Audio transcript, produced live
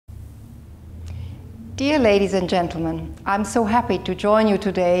Dear ladies and gentlemen, I'm so happy to join you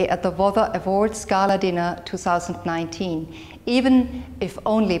today at the WOZA Award Gala Dinner 2019, even if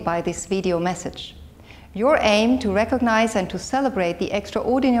only by this video message. Your aim to recognize and to celebrate the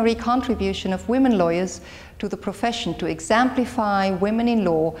extraordinary contribution of women lawyers to the profession to exemplify women in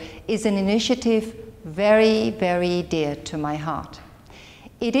law is an initiative very, very dear to my heart.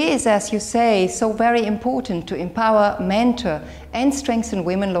 It is, as you say, so very important to empower, mentor and strengthen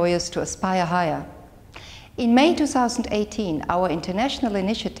women lawyers to aspire higher. In May 2018, our international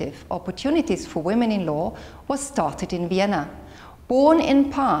initiative, Opportunities for Women in Law, was started in Vienna, born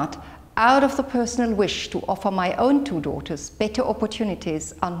in part out of the personal wish to offer my own two daughters better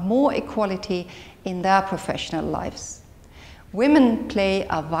opportunities and more equality in their professional lives. Women play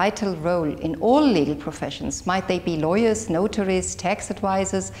a vital role in all legal professions, might they be lawyers, notaries, tax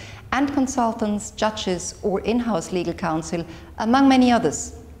advisors and consultants, judges or in-house legal counsel, among many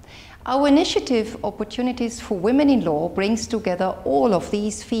others. Our initiative, Opportunities for Women in Law, brings together all of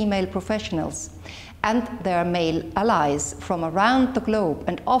these female professionals and their male allies from around the globe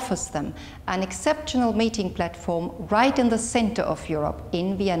and offers them an exceptional meeting platform right in the center of Europe,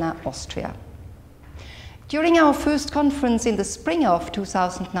 in Vienna, Austria. During our first conference in the spring of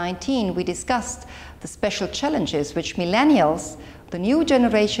 2019, we discussed the special challenges which millennials, the new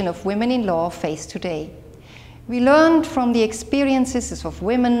generation of women in law, face today. We learned from the experiences of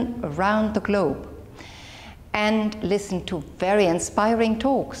women around the globe and listened to very inspiring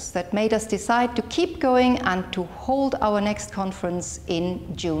talks that made us decide to keep going and to hold our next conference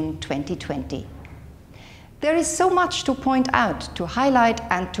in June 2020. There is so much to point out, to highlight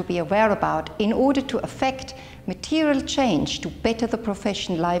and to be aware about in order to effect material change to better the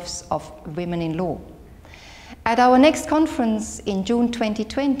professional lives of women in law. At our next conference in June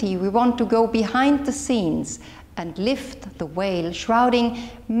 2020, we want to go behind the scenes and lift the veil shrouding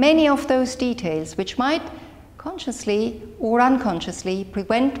many of those details which might consciously or unconsciously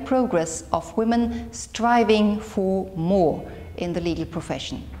prevent progress of women striving for more in the legal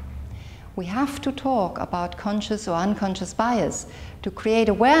profession. We have to talk about conscious or unconscious bias to create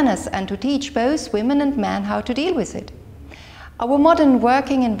awareness and to teach both women and men how to deal with it. Our modern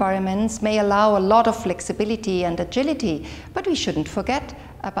working environments may allow a lot of flexibility and agility, but we shouldn't forget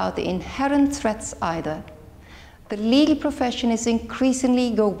about the inherent threats either. The legal profession is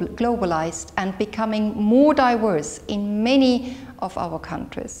increasingly globalized and becoming more diverse in many of our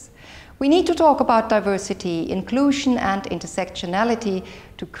countries. We need to talk about diversity, inclusion and intersectionality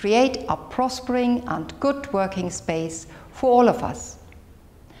to create a prospering and good working space for all of us.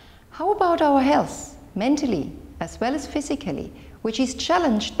 How about our health, mentally as well as physically, which is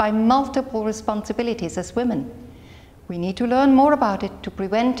challenged by multiple responsibilities as women? We need to learn more about it to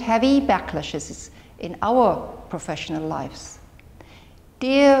prevent heavy backlashes in our professional lives.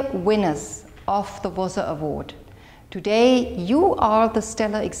 Dear winners of the WOZA Award, today you are the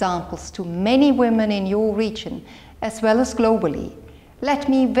stellar examples to many women in your region as well as globally. Let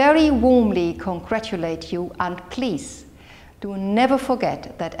me very warmly congratulate you, and please do never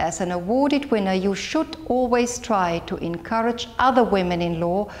forget that as an awarded winner you should always try to encourage other women in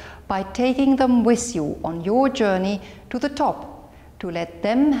law by taking them with you on your journey to the top, to let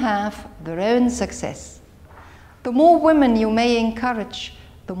them have their own success. The more women you may encourage,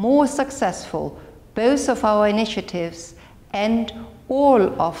 the more successful both of our initiatives and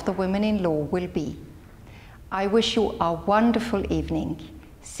all of the women in law will be. I wish you a wonderful evening.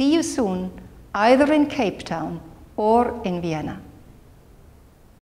 See you soon, either in Cape Town or in Vienna.